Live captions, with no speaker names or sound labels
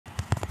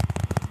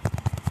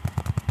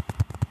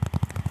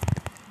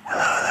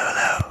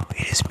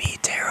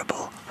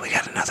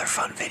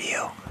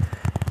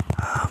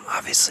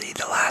obviously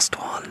the last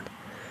one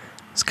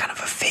was kind of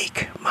a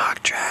fake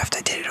mock draft.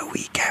 I did it a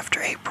week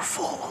after April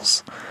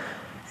Fool's.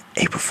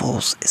 April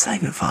Fool's, it's not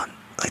even fun.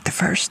 Like the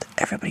first,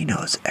 everybody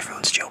knows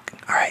everyone's joking.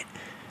 Alright,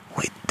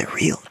 wait, the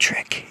real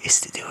trick is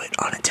to do it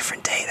on a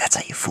different day. That's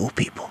how you fool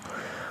people.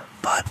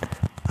 But,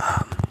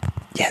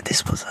 yeah,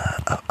 this was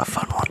a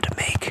fun one to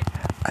make.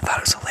 I thought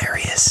it was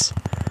hilarious.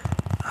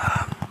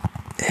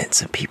 And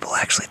some people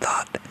actually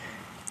thought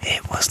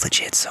it was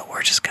legit, so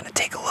we're just gonna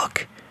take a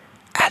look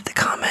at the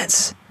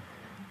comments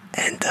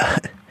and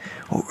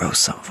we'll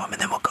roast some of them,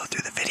 and then we'll go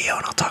through the video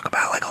and I'll talk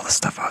about like all the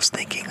stuff I was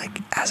thinking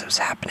like as it was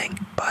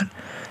happening. But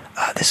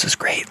this was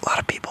great. A lot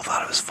of people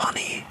thought it was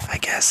funny, I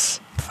guess,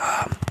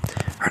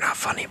 or not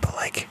funny, but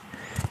like,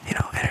 you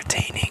know,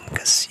 entertaining,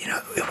 because, you know,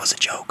 it was a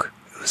joke.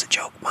 It was a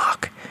joke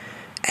mock.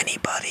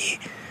 Anybody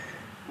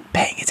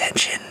paying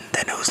attention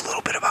that knows a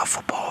little bit about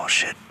football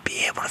should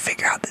be able to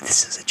figure out that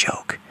this is a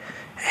joke.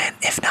 And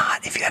if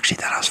not, if you actually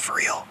thought I was for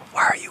real,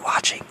 why are you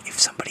watching? If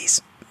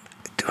somebody's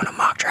doing a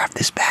mock draft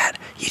this bad,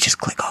 you just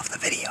click off the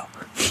video.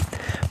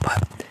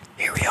 But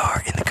here we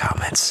are in the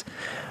comments.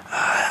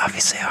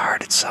 Obviously I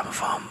hearted some of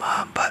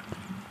them, but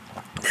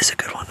this is a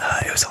good one.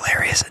 It was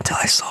hilarious until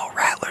I saw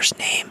Rattler's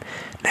name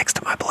next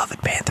to my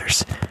beloved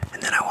Panthers,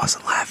 and then I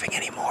wasn't laughing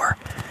anymore.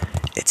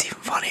 It's even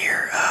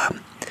funnier.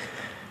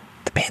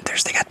 The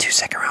Panthers, they got 2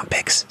 second-round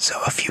picks,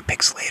 so a few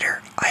picks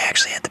later, I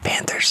actually had the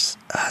Panthers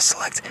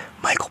select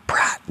Michael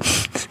Pratt,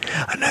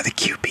 another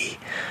QB.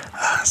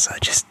 So I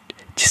just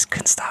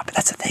couldn't stop it.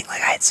 That's the thing.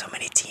 Like, I had so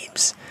many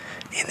teams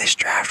in this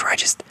draft where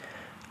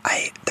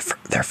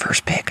their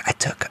first pick, I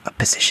took a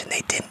position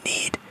they didn't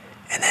need,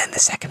 and then the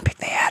second pick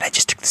they had, I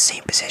just took the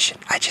same position.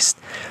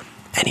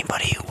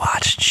 Anybody who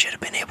watched should have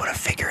been able to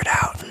figure it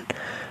out, and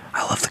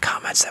I love the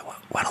comments that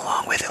went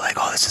along with it, like,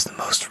 oh, this is the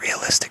most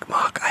realistic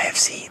mock I have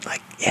seen.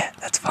 Like, yeah,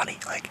 that's funny.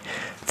 Like,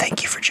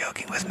 thank you for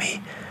joking with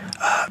me.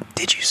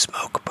 Did you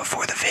smoke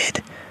before the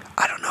vid?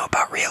 I don't know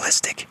about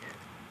realistic.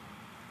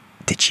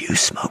 Did you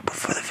smoke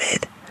before the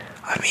vid?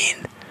 I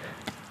mean,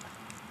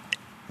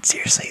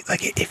 seriously,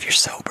 like, if you're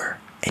sober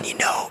and you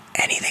know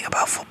anything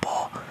about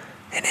football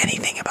and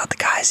anything about the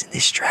guys in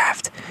this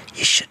draft,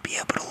 you should be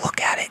able to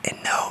look at it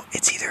and know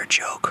it's either a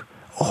joke,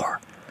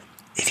 or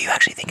if you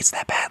actually think it's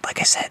that bad, like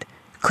I said,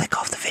 click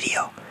off the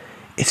video.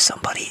 If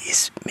somebody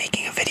is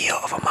making a video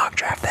of a mock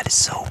draft that is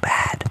so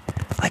bad,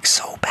 like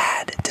so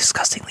bad,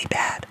 disgustingly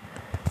bad,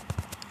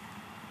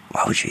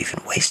 why would you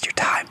even waste your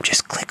time?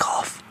 Just click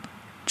off.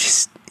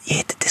 You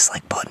hit the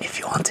dislike button if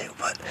you want to,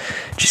 but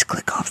just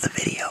click off the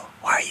video.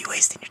 Why are you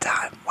wasting your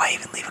time? Why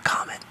even leave a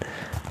comment?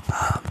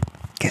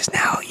 Because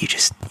now you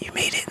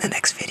made it in the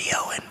next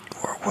video, and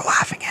we're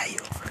laughing at you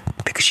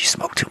because you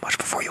smoked too much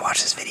before you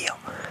watched this video.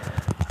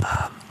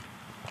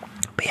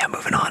 But yeah,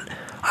 moving on.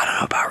 I don't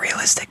know about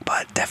realistic,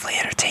 but definitely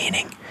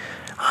entertaining.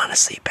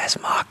 Honestly,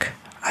 best mock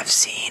I've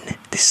seen.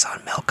 This is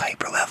on Mel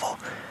Kiper level.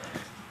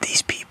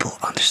 These people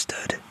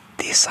understood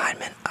the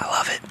assignment. I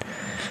love it.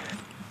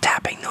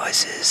 Tapping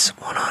noises,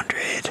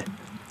 100.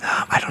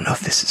 I don't know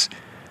if this is...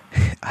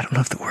 I don't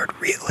know if the word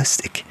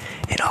realistic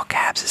in all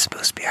caps is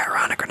supposed to be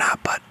ironic or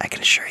not, but I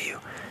can assure you,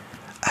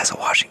 as a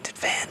Washington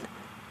fan,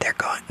 they're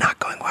not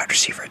going wide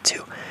receiver at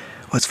 2.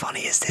 What's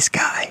funny is this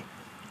guy,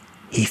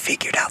 he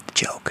figured out the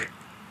joke,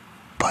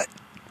 but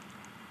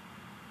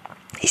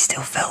he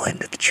still fell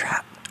into the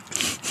trap.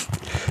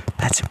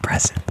 That's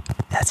impressive.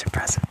 That's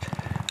impressive.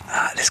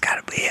 This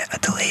gotta be a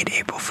delayed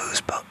April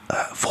Fool's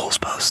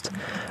post.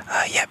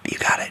 Yep, you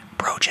got it.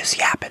 Bro, just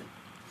yapping.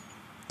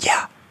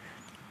 Yeah.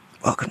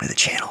 Welcome to the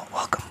channel.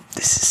 Welcome.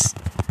 This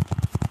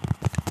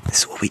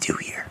is what we do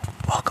here.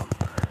 Welcome.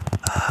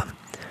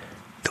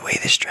 The way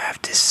this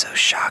draft is so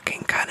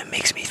shocking kind of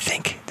makes me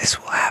think this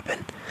will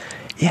happen.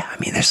 Yeah, I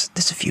mean, there's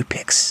a few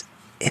picks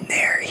in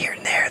there, here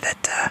and there,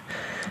 that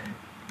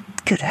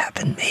could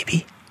happen,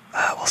 maybe.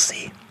 We'll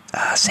see.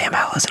 Sam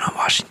Howell isn't on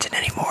Washington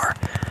anymore.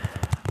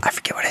 I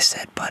forget what I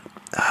said, but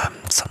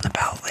something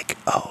about, like,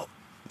 oh,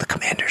 the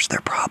Commanders,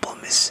 their problem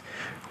is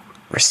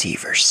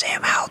receivers.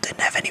 Sam Howell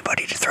didn't have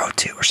anybody to throw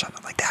to or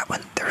something like that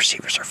when the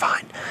receivers are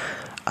fine.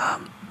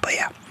 But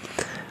yeah,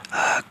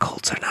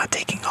 Colts are not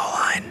taking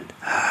O-line,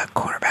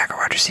 cornerback or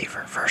wide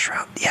receiver, first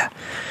round. Yeah,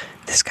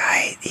 this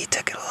guy, he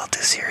took it a little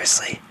too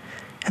seriously.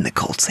 And the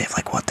Colts, they have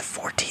like, what, the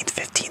 14th,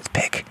 15th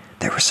pick?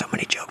 There were so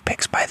many joke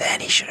picks by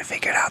then, he should have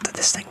figured out that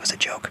this thing was a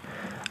joke.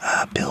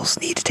 Bills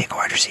need to take a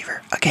wide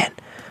receiver. Again,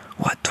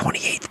 what,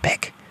 28th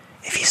pick?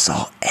 If you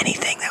saw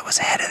anything that was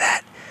ahead of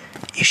that,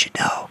 you should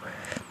know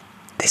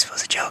this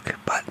was a joke,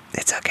 but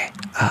it's okay.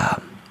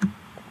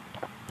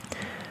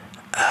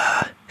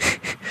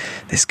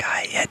 This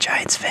guy, yeah,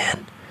 Giants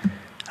fan,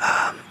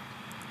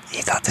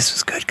 he thought this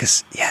was good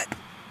because, yeah,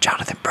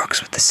 Jonathan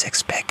Brooks with the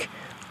 6th pick.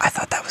 I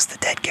thought that was the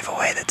dead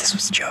giveaway, that this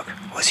was a joke.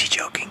 Was he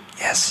joking?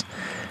 Yes.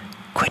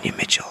 Quinion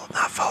Mitchell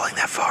not falling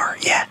that far.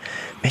 Yeah,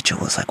 Mitchell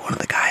was like one of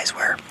the guys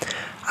where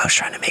I was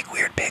trying to make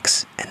weird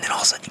picks, and then all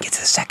of a sudden you get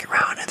to the second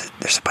round and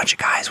there's a bunch of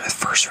guys with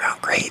first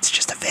round grades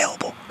just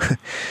available.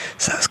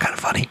 So it was kind of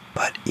funny.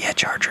 But yeah,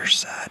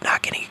 Chargers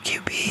not getting a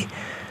QB.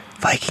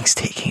 Vikings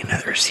taking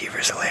another receiver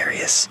is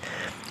hilarious.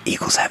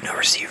 Eagles have no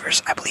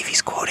receivers. I believe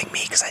he's quoting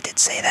me because I did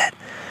say that.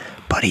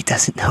 But he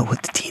doesn't know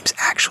what the team's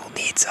actual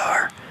needs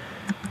are.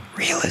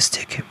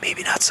 Realistic,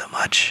 maybe not so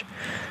much.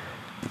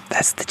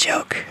 That's the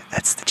joke.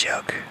 That's the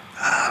joke.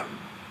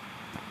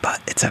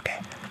 But it's okay.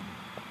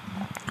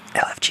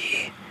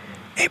 LFG.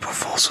 April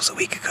Fool's was a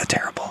week ago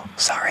terrible.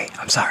 Sorry.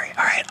 I'm sorry.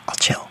 Alright, I'll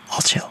chill.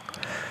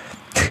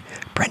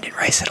 Brendan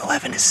Rice at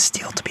 11 is a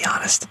steal, to be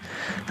honest.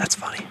 That's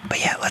funny. But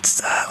yeah,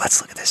 let's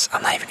look at this.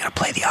 I'm not even going to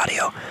play the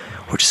audio.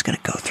 We're just going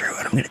to go through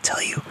and I'm going to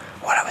tell you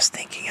what I was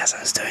thinking as I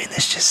was doing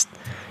this just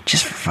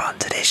for fun.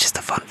 Today's just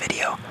a fun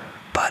video.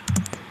 But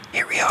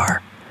here we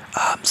are.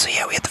 So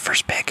yeah, we had the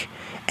first pick.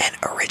 And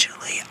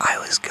originally I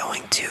was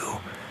going to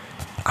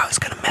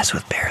mess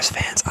with Bears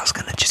fans. I was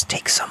going to just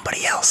take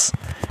somebody else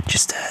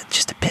just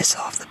to piss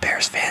off the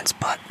Bears fans.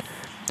 But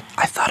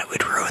I thought it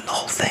would ruin the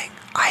whole thing.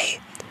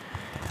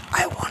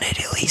 I wanted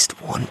at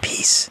least one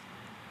piece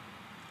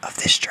of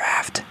this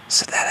draft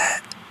so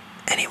that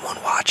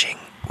anyone watching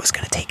was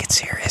going to take it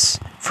serious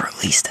for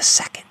at least a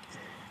second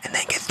and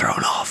then get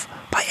thrown off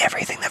by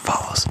everything that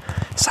follows.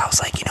 So I was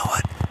like, you know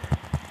what?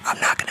 I'm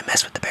not going to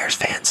mess with the Bears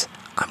fans.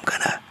 I'm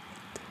going to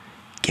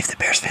give the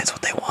Bears fans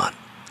what they want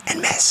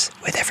and mess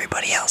with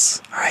everybody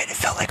else. Alright, it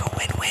felt like a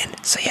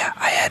win-win. So yeah,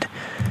 I had,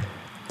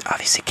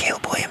 obviously,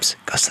 Caleb Williams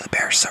goes to the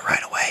Bears, so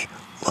right away,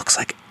 looks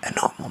like a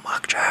normal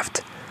mock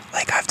draft,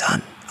 like I've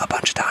done a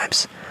bunch of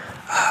times.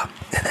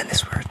 And then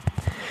this word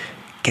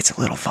gets a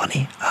little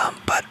funny,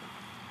 but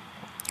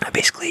I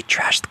basically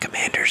trashed the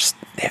Commanders.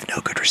 They have no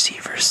good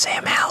receivers.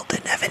 Sam Howell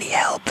didn't have any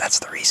help. That's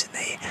the reason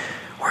they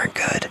weren't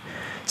good.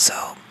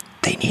 So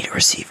they need a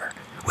receiver,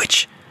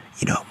 which,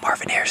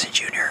 Marvin Harrison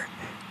Jr.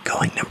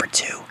 going number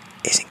 2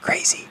 isn't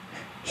crazy.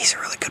 He's a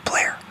really good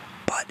player,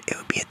 but it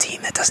would be a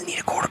team that doesn't need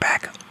a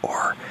quarterback,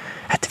 or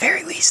at the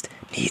very least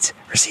needs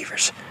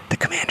receivers. The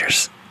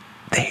Commanders,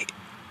 they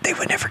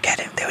would never get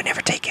him. They would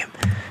never take him.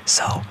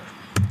 So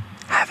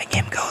having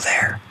him go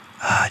there,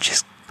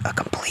 just a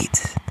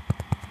complete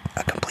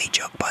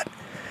joke. But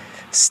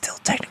still,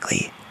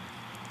 technically,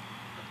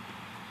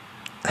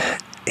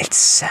 it's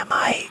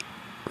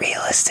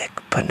semi-realistic,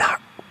 but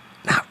not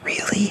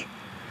really.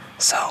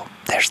 So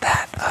there's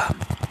that.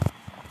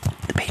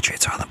 The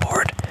Patriots are on the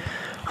board.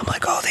 I'm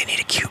like, oh, they need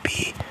a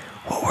QB.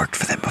 What worked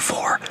for them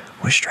before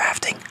was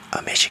drafting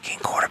a Michigan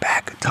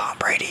quarterback, Tom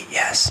Brady.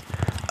 Yes.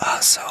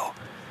 So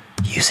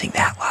using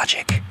that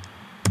logic,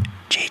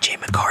 J.J.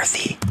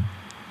 McCarthy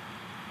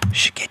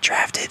should get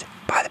drafted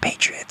by the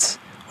Patriots,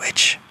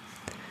 which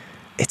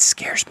it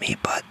scares me,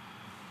 but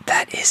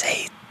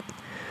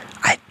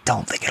I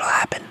don't think it'll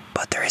happen,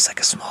 but there is like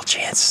a small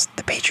chance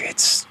the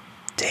Patriots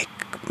take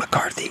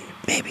McCarthy,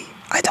 maybe.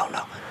 I don't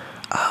know.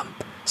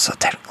 So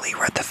technically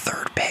we're at the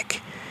 3rd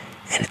pick,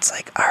 and it's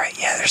like, alright,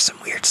 yeah, there's some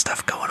weird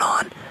stuff going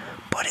on,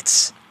 but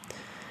it's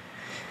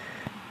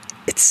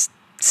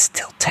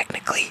still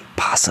technically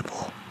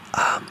possible.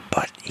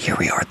 But here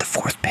we are at the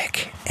 4th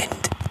pick,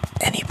 and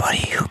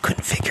anybody who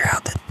couldn't figure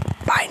out that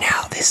by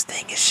now this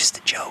thing is just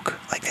a joke,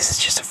 like this is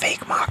just a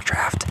fake mock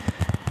draft,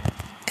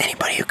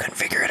 anybody who couldn't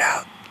figure it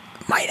out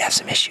might have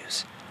some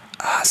issues.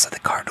 So the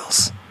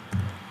Cardinals,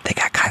 they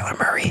got Kyler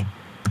Murray.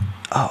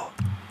 Oh,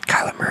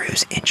 Kyler Murray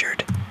was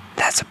injured.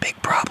 That's a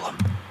big problem.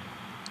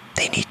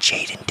 They need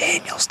Jaden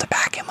Daniels to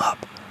back him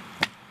up.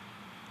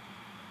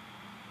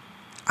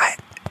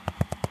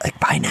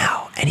 By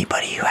now,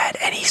 anybody who had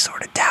any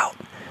sort of doubt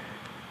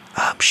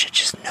should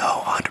just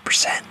know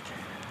 100%.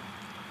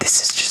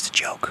 This is just a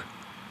joke.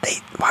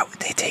 Why would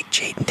they take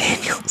Jaden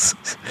Daniels?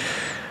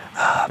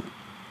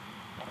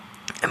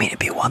 I mean, it'd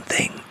be one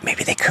thing.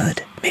 Maybe they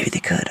could.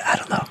 I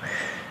don't know.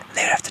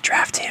 They would have to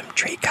draft him,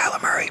 trade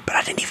Kyler Murray, but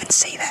I didn't even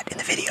say that in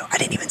the video. I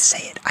didn't even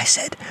say it. I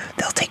said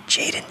they'll take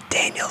Jaden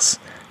Daniels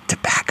to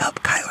back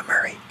up Kyler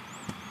Murray.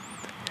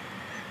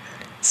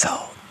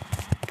 So,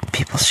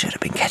 people should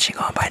have been catching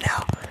on by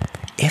now.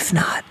 If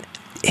not,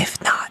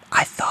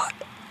 I thought,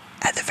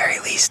 at the very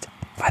least,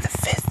 by the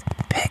 5th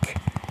pick,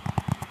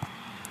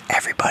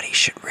 everybody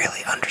should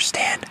really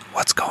understand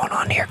what's going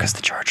on here, because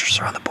the Chargers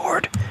are on the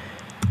board,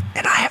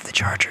 and I have the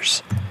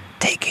Chargers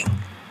taking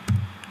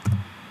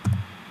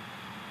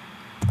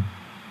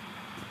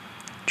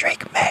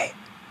Drake May.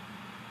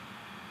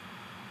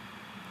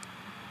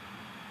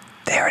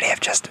 They already have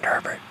Justin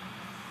Herbert.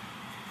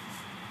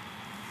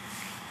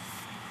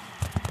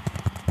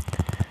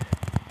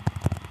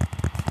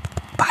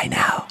 By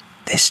now,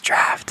 this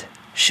draft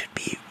should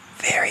be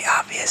very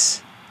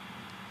obvious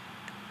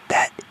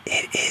that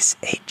it is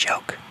a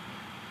joke.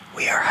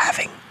 We are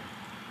having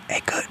a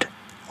good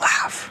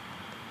laugh.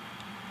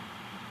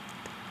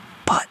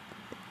 But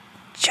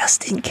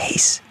just in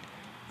case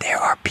there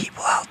are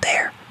people out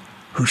there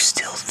who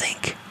still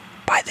think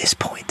by this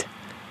point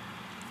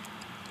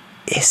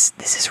this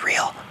is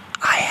real,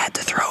 I had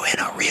to throw in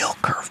a real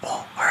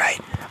curveball, alright?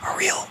 A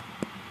real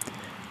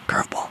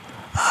curveball.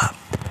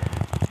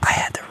 I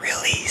had to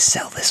really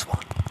sell this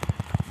one.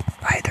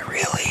 I had to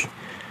really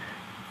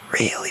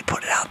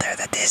put it out there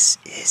that this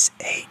is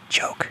a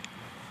joke.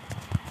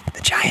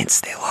 The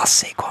Giants, they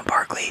lost Saquon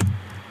Barkley.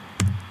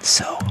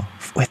 So,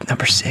 with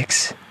number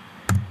 6,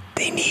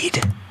 they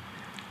need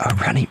a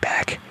running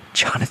back,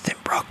 Jonathan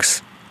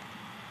Brooks.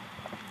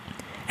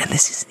 And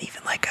this isn't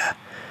even like a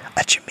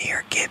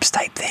Jahmyr Gibbs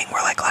type thing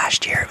where like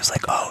last year it was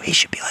like, oh, he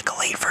should be like a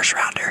late first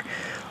rounder.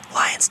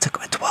 Lions took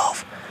him at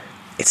 12.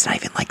 It's not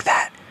even like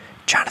that.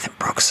 Jonathan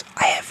Brooks,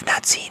 I have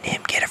not seen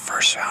him get a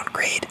first round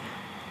grade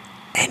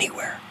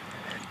anywhere.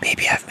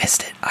 Maybe I've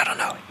missed it. I don't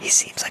know. He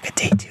seems like a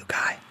day 2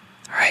 guy.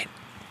 Alright?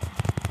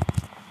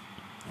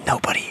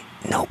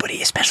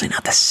 Nobody, especially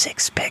not the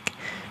 6th pick,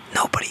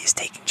 nobody is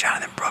taking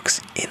Jonathan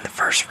Brooks in the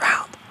first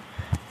round.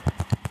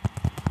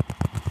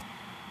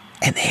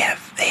 And they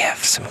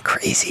have some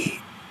crazy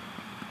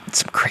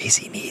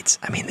needs.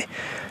 I mean,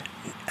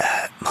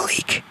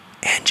 Malik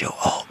and Joe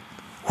Alt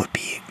would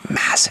be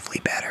massively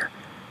better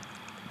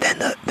than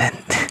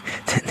than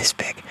this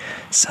pick.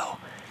 So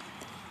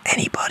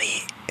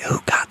anybody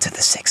who got to the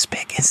 6th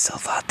pick and still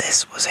thought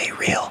this was a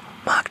real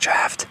mock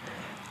draft,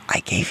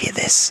 I gave you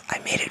this. I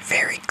made it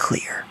very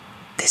clear.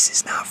 This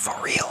is not for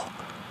real.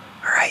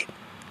 Alright?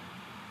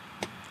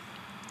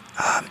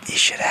 You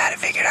should have had it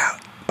figured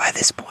out by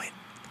this point.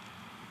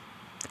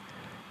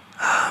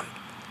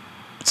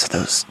 So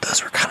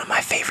those were kind of my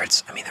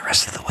favorites. I mean, the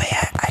rest of the way,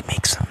 I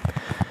make some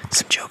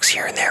jokes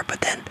here and there,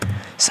 but then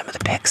some of the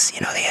picks,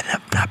 you know, they ended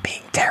up not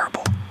being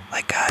terrible.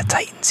 Like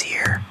Titans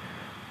here.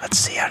 Let's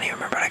see, I don't even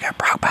remember what I got.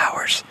 Brock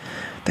Bowers.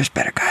 There's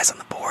better guys on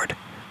the board,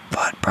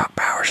 but Brock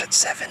Bowers at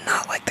 7,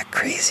 not like the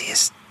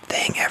craziest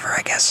thing ever,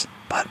 I guess.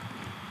 But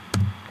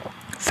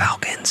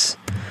Falcons,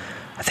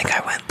 I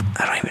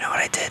don't even know what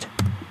I did.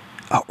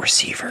 Oh,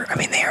 receiver. I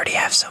mean, they already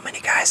have so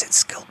many guys at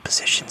skilled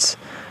positions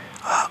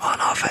on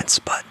offense,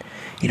 but,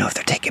 you know, if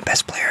they're taking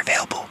best player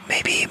available,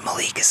 maybe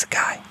Malik is the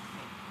guy.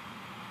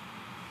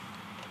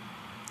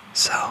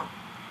 So, I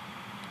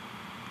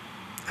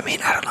mean,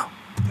 I don't know.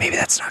 Maybe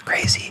that's not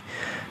crazy.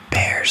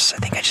 Bears, I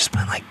think I just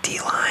went like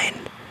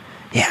D-line.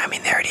 Yeah, I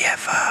mean, they already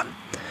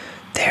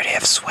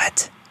have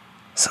Sweat.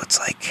 So it's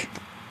like,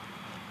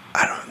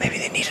 I don't know, maybe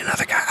they need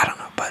another guy. I don't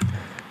know, but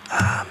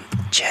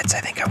Jets,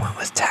 I think I went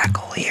with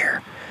tackle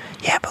here.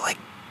 Yeah, but like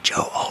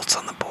Joe Alt's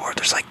on the board.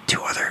 There's like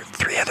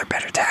 3 other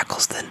better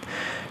tackles than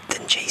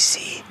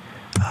JC.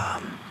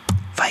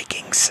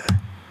 Vikings.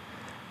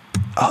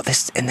 Oh,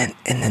 this and then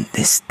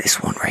this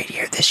one right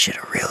here. This should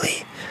have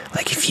really,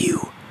 like, if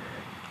you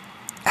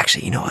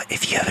actually, you know what?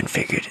 If you haven't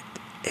figured,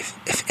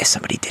 if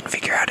somebody didn't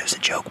figure out it was a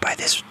joke by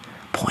this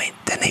point,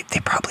 then they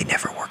probably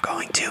never were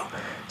going to.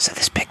 So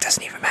this pick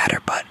doesn't even matter.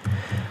 But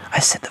I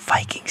said the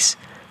Vikings,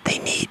 they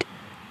need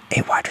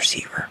a wide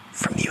receiver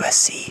from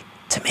USC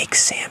to make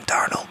Sam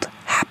Darnold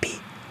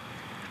happy.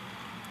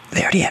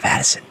 They already have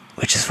Addison,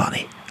 which is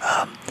funny.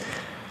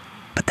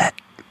 But that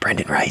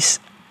Brendan Rice,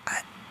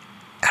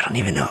 I don't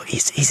even know.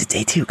 He's a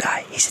day 2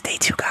 guy. He's a day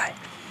 2 guy.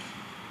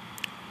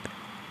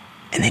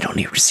 And they don't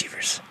need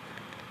receivers.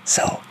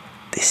 So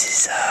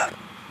this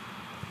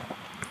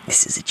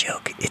is a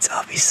joke. It's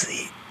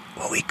obviously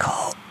what we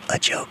call a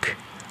joke.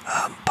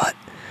 But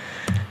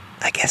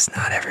I guess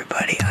not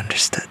everybody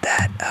understood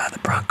that. The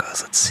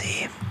Broncos, let's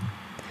see.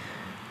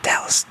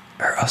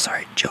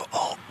 Joe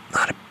Alt.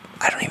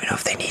 I don't even know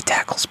if they need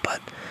tackles,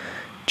 but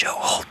Joe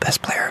Alt,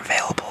 best player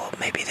available.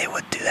 Maybe they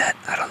would do that.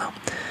 I don't know.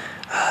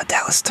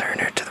 Dallas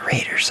Turner to the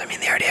Raiders. I mean,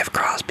 they already have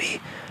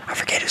Crosby. I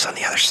forget who's on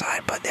the other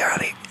side, but they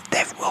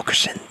have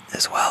Wilkerson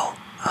as well.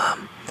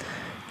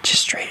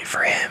 Just traded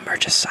for him or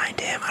just signed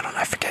him. I don't know.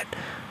 I forget.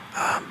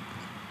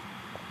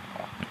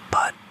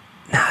 But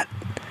not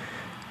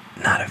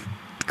a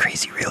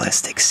crazy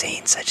realistic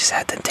Saints. I just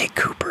had to take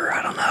Cooper.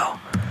 I don't know.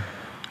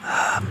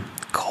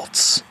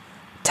 Colts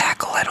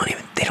tackle.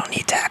 They don't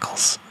need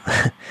tackles.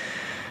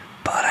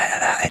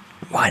 But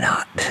why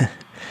not?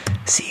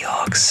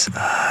 Seahawks.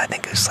 I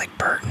think it was like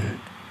Barton,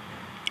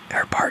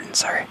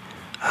 sorry.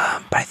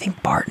 But I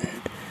think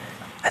Barton.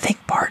 I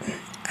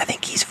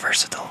think he's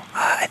versatile.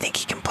 I think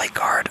he can play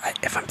guard.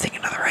 If I'm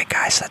thinking of the right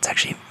guy, so that's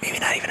actually maybe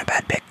not even a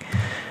bad pick.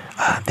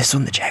 This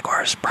one, the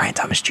Jaguars, Brian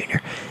Thomas Jr.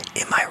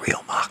 In my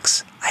real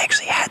mocks, I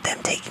actually had them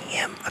taking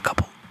him a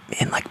couple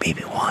in like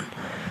maybe 1.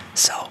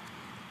 So,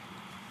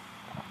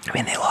 I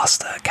mean, they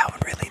lost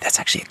Calvin Ridley. That's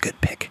actually a good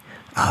pick.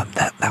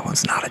 That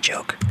one's not a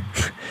joke.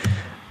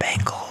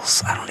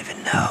 Bengals, I don't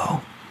even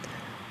know.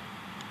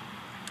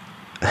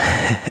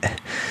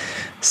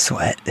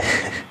 Sweat.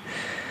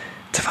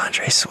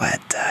 Devondre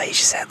Sweat, he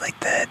just had like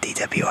the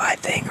DWI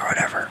thing or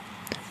whatever.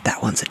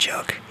 That one's a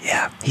joke.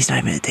 Yeah, he's not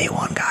even a day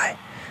 1 guy.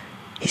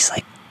 He's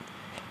like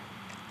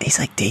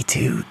day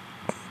 2,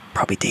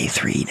 probably day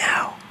 3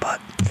 now.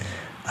 But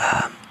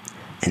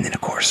and then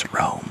of course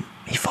Rome,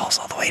 he falls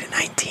all the way to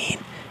 19,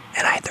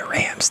 and I had the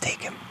Rams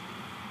take him.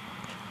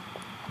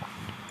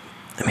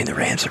 I mean, the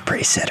Rams are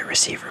pretty set at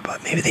receiver,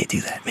 but maybe they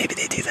do that.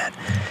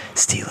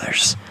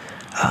 Steelers,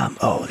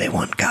 they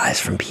want guys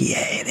from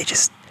PA.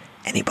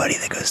 Anybody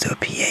that goes to a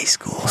PA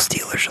school,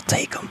 Steelers will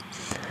take them.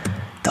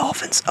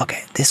 Dolphins,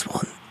 okay, this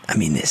one, I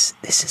mean, this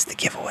is the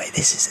giveaway.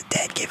 This is a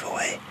dead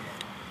giveaway.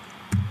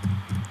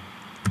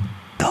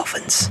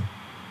 Dolphins,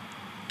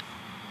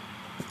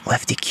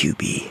 lefty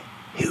QB,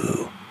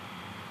 who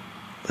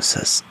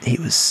he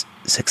was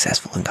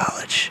successful in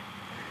college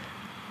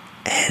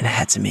and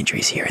had some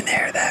injuries here and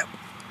there that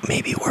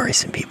maybe worry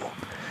some people.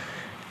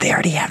 They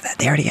already have that.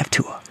 They already have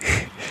Tua.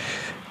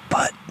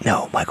 But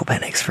no, Michael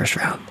Penix first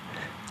round.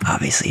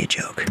 Obviously a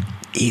joke.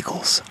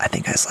 Eagles, I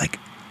think I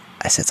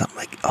said something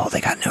like, oh,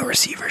 they got no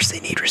receivers. They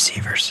need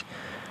receivers.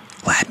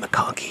 Lad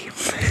McConkey.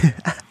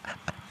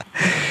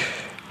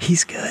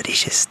 He's good.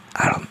 He's just,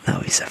 I don't know.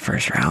 He's a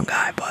first round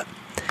guy, but,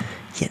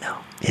 you know,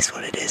 it's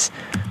what it is.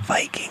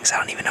 Vikings, I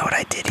don't even know what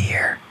I did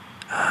here.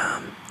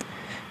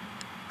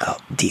 Oh,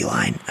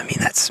 D-line. I mean,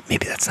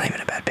 maybe that's not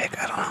even a bad pick.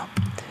 I don't know.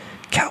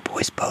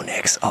 Cowboys, Bo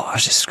Nix. Oh, I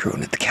was just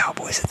screwing at the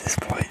Cowboys at this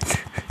point.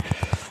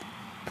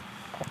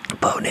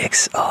 Bo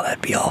Nix. Oh,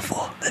 that'd be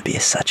awful. That'd be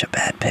such a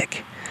bad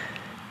pick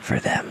for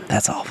them.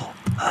 That's awful.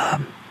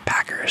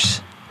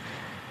 Packers.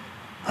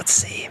 Let's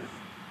see.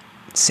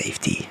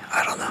 Safety.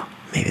 I don't know.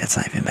 Maybe that's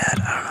not even bad.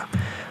 I don't know.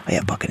 Oh,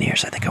 yeah,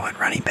 Buccaneers. I think I went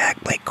running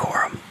back. Blake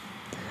Corum.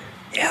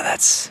 Yeah,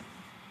 that's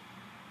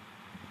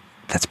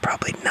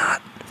probably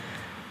not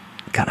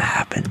gonna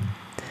happen.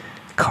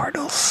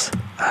 Cardinals.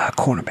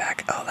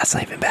 Cornerback. Oh, that's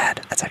not even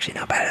bad. That's actually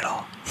not bad at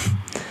all.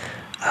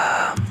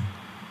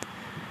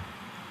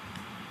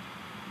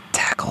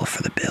 Tackle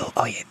for the Bills.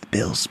 Oh, yeah, the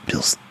Bills,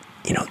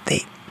 you know,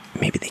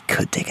 maybe they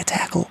could take a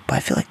tackle, but I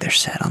feel like they're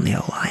set on the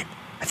O-line.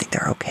 I think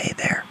they're okay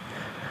there.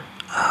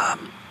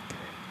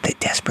 They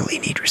desperately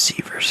need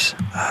receivers,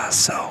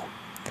 so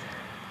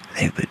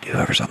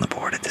whoever's on the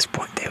board at this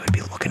point, they would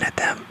be looking at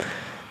them.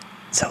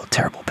 So,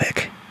 terrible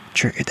pick.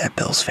 Triggered that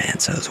Bills fan,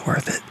 so it was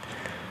worth it.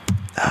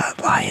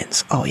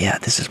 Lions. Oh, yeah,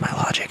 this is my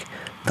logic.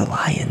 The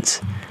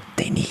Lions,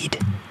 they need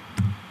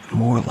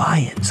more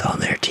Lions on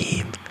their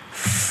team.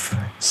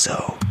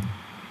 So,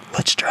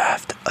 let's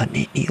draft a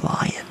Nittany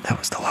Lion. That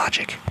was the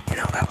logic. You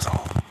know, that was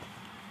all.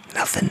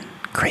 Nothing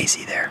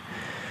crazy there.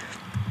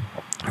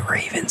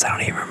 Ravens, I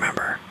don't even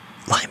remember.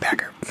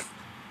 Linebacker.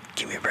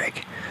 Give me a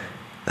break.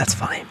 That's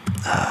funny.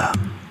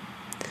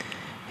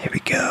 Here we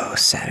go.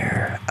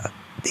 Center.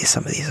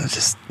 Some of these are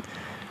just...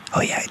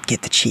 Oh, yeah,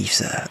 get the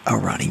Chiefs a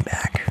running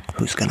back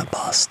who's going to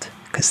bust,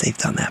 because they've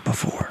done that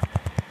before.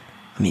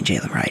 I mean,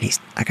 Jalen Wright,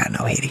 I got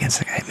no hate against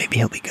the guy. Maybe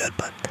he'll be good,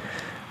 but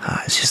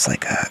it's just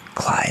like a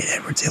Clyde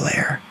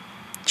Edwards-Helaire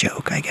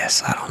joke, I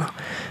guess. I don't know.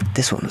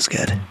 This one was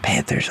good.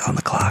 Panthers on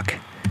the clock.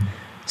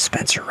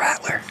 Spencer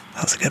Rattler.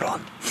 That was a good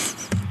one.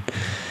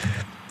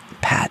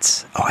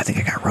 Pats. Oh, I think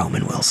I got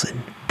Roman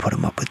Wilson. Put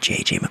him up with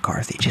J.J.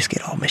 McCarthy. Just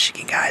get all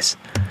Michigan guys.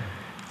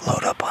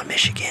 Load up on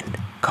Michigan.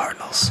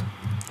 Cardinals.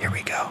 Here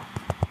we go.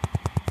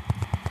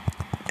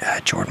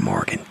 Jordan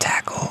Morgan,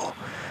 tackle.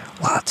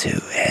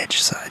 Latu, edge.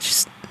 So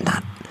just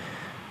not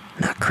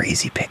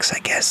crazy picks, I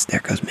guess.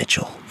 There goes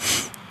Mitchell.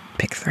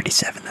 Pick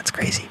 37. That's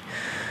crazy.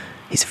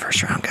 He's a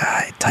first round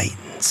guy.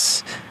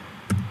 Titans.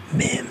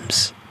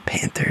 Mims.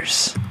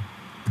 Panthers.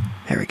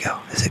 There we go.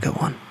 This is a good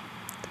one.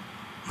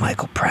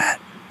 Michael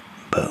Pratt.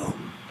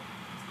 Boom.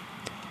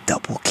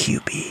 Double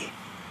QB.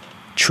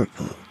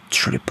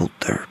 Triple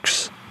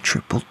Dirks.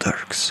 Triple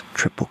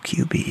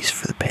QBs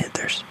for the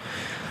Panthers.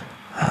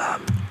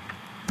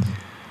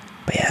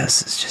 But yeah,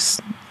 this is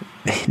just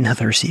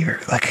another receiver.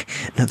 Like,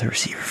 another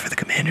receiver for the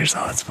Commanders.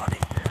 Oh, that's funny.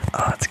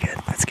 Oh, that's good.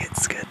 That's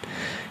good.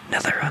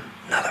 Another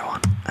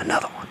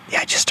one.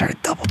 Yeah, I just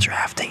started double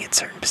drafting at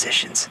certain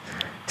positions.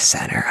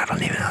 Center, I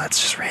don't even know. That's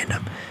just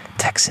random.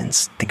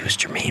 Texans, I think it was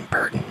Jermaine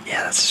Burton.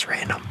 Yeah, that's just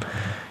random.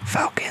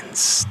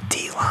 Falcons,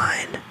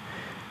 D-line.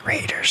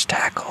 Raiders,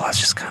 tackle. I was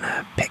just kind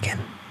of picking.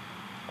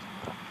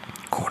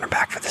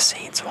 Cornerback for the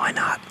Saints, why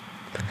not?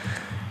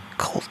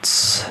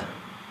 Colts,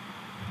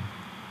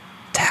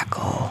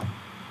 tackle.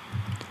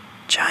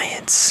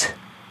 Giants,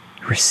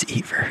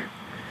 receiver.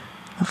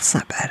 Oh, that's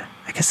not bad.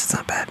 I guess it's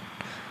not bad.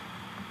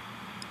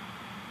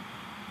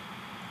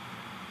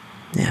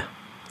 Yeah,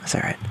 that's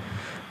alright.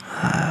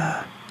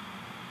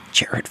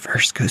 Jared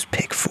Verse goes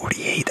pick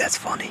 48. That's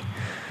funny.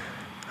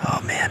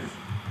 Oh, man.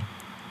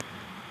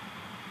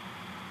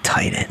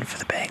 Tight end for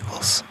the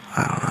Bengals.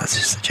 I don't know. That's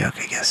just a joke,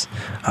 I guess.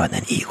 Oh, and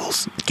then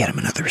Eagles. Get him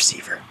another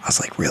receiver. I was,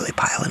 like, really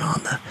piling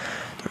on the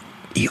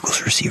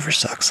Eagles receiver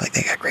sucks. Like,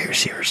 they got great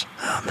receivers.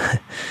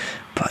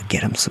 But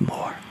get him some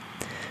more.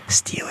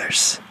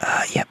 Steelers.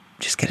 Yep.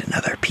 Just get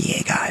another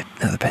PA guy.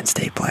 Another Penn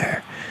State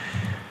player.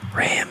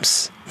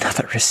 Rams.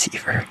 Another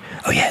receiver.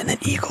 Oh, yeah, and then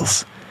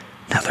Eagles.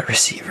 Another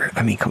receiver.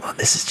 I mean, come on.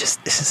 This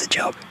is a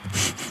joke.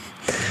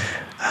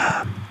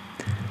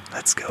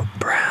 Let's go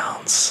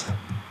Browns.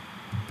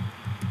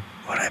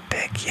 What'd I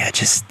pick? Yeah,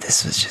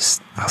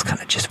 I was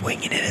kind of just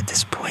winging it at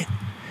this point.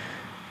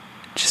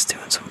 Just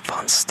doing some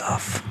fun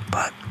stuff.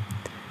 But,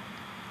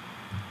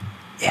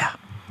 yeah.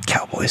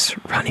 Cowboys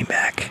running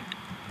back.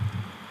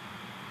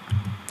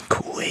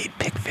 Kool-Aid,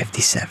 pick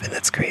 57.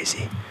 That's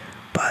crazy.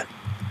 But,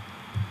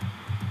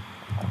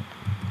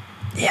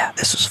 yeah,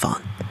 this was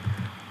fun.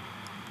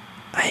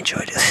 I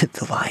enjoyed it.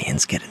 The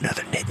Lions get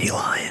another Nittany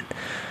Lion.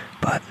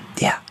 But,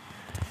 yeah.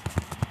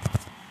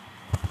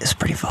 It was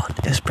pretty fun.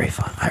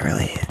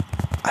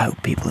 I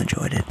hope people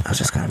enjoyed it. I was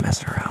just kind of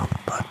messing around.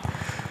 But,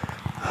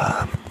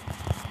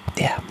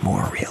 yeah,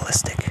 more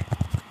realistic.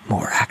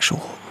 More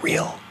actual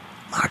real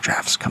mock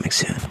drafts coming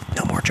soon.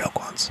 No more joke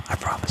ones, I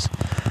promise.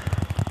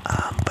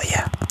 But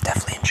yeah,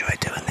 definitely enjoyed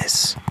doing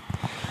this.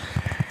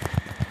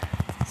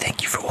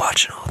 Thank you for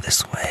watching all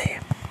this way.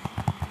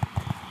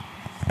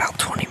 About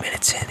 20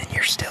 minutes in and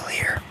you're still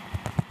here.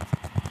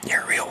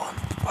 You're a real one.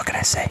 What can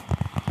I say?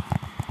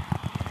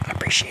 I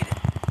appreciate it.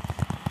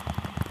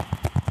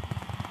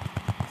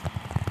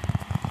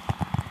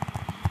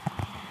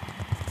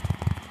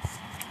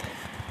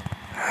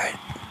 Alright,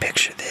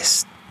 picture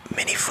this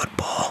mini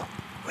football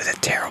with a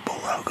terrible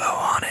logo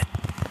on it.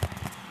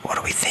 What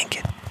are we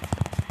thinking?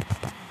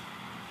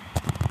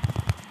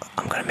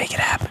 I'm gonna make it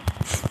happen.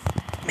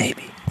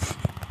 Maybe.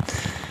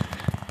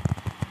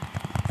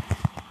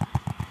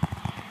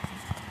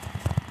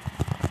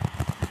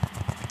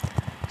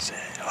 Say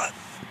what?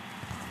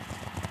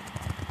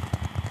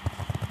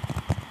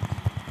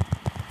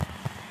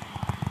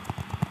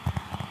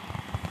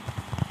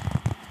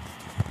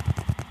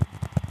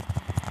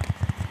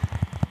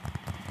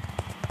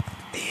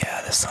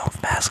 The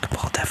soft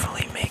basketball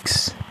definitely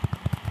makes